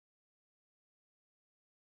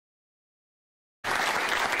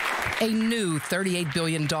A new $38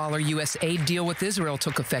 billion U.S. aid deal with Israel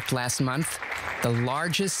took effect last month, the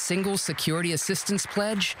largest single security assistance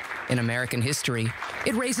pledge in American history.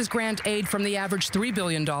 It raises grant aid from the average $3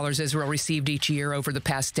 billion Israel received each year over the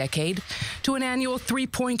past decade to an annual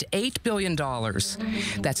 $3.8 billion.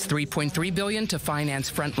 That's $3.3 billion to finance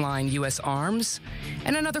frontline U.S. arms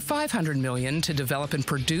and another $500 million to develop and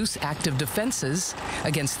produce active defenses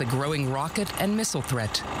against the growing rocket and missile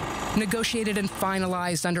threat. Negotiated and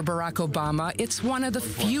finalized under Barack Obama, it's one of the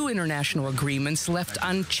few international agreements left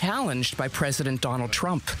unchallenged by President Donald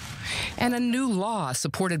Trump. And a new law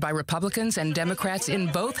supported by Republicans and Democrats in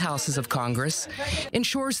both houses of Congress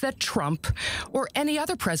ensures that Trump or any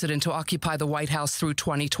other president to occupy the White House through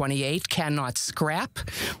 2028 cannot scrap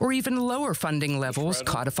or even lower funding levels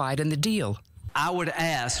codified in the deal. I would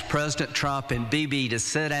ask President Trump and Bibi to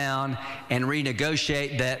sit down and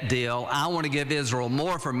renegotiate that deal. I want to give Israel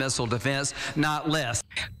more for missile defense, not less.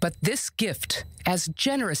 But this gift, as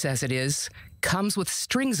generous as it is, comes with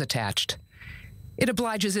strings attached. It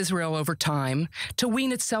obliges Israel over time to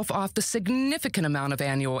wean itself off the significant amount of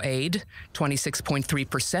annual aid,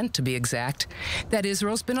 26.3% to be exact, that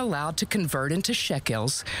Israel's been allowed to convert into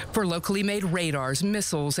shekels for locally made radars,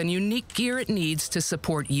 missiles, and unique gear it needs to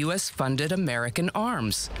support U.S.-funded American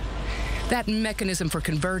arms. That mechanism for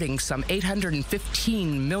converting some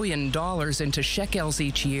 $815 million into shekels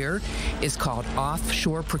each year is called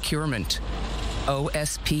offshore procurement,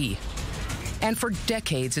 OSP. And for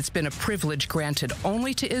decades, it's been a privilege granted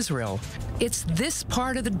only to Israel. It's this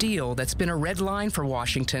part of the deal that's been a red line for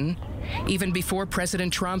Washington, even before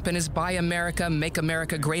President Trump and his Buy America, Make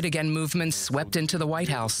America Great Again movement swept into the White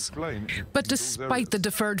House. But despite the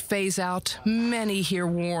deferred phase-out, many here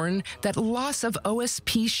warn that loss of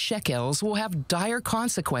OSP shekels will have dire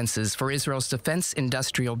consequences for Israel's defense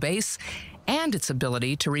industrial base and its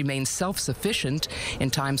ability to remain self-sufficient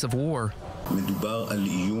in times of war.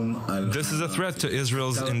 This is a threat to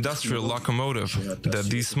Israel's industrial locomotive that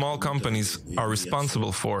these small companies are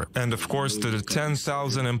responsible for, and of course to the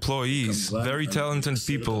 10,000 employees, very talented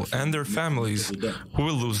people and their families who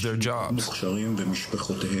will lose their jobs.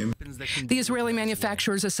 The Israeli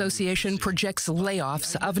Manufacturers Association projects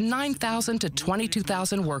layoffs of 9,000 to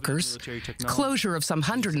 22,000 workers, closure of some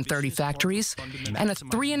 130 factories, and a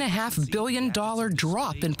 $3.5 billion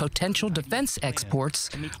drop in potential defense exports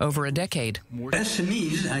over a decade.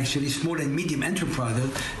 SMEs, actually small and medium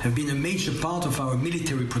enterprises, have been a major part of our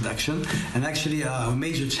military production, and actually our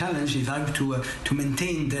major challenge is how to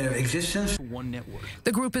maintain their existence.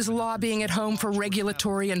 The group is lobbying at home for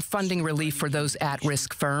regulatory and funding relief for those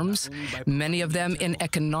at-risk firms, many of them in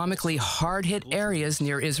economically hard-hit areas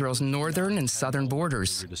near Israel's northern and southern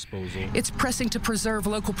borders. It's pressing to preserve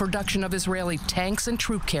local production of Israeli tanks and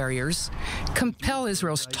troop carriers, compel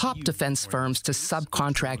Israel's top defense firms to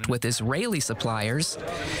subcontract with Israeli suppliers,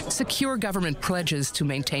 secure government pledges to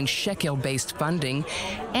maintain shekel-based funding,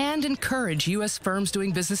 and encourage U.S. firms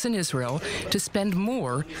doing business in Israel to spend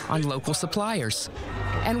more on local suppliers.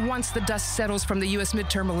 And once the dust settles from the U.S.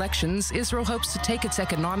 midterm elections, Israel hopes to take its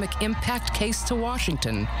economic impact case to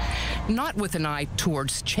Washington, not with an eye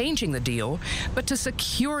towards changing the deal, but to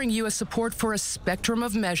securing U.S. support for a spectrum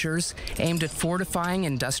of measures aimed at fortifying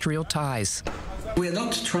industrial ties. We are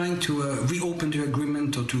not trying to reopen the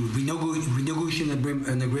agreement or to renegotiate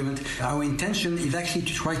an agreement. Our intention is actually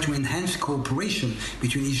to try to enhance cooperation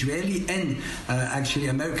between Israeli and actually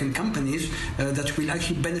American companies that will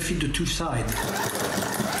actually benefit the two sides.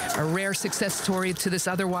 A rare success story to this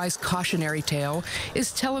otherwise cautionary tale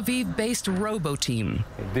is Tel Aviv-based RoboTeam.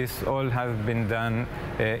 This all has been done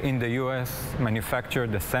in the U.S.,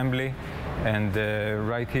 manufactured assembly. And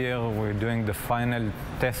right here, we're doing the final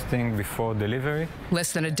testing before delivery.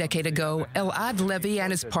 Less than a decade ago, Elad Levy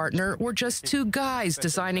and his partner were just two guys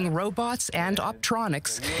designing robots and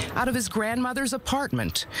optronics out of his grandmother's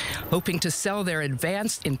apartment, hoping to sell their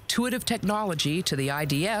advanced intuitive technology to the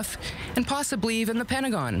IDF and possibly even the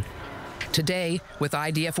Pentagon. Today, with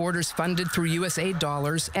IDF orders funded through U.S. aid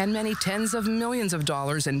dollars and many tens of millions of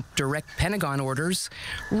dollars in direct Pentagon orders,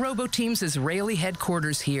 RoboTeam's Israeli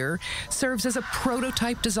headquarters here serves as a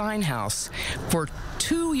prototype design house for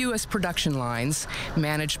 2 U.S. production lines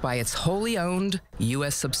managed by its wholly owned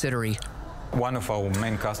U.S. subsidiary. One of our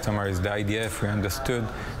main customers is the IDF. We understood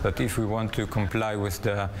that if we want to comply with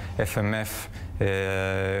the FMF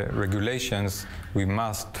regulations, we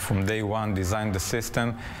must, from day one, design the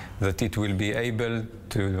system that it will be able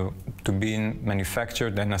to be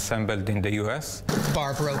manufactured and assembled in the U.S.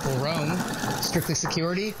 Barbara Opall-Rome, Strictly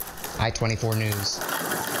Security, I-24 News.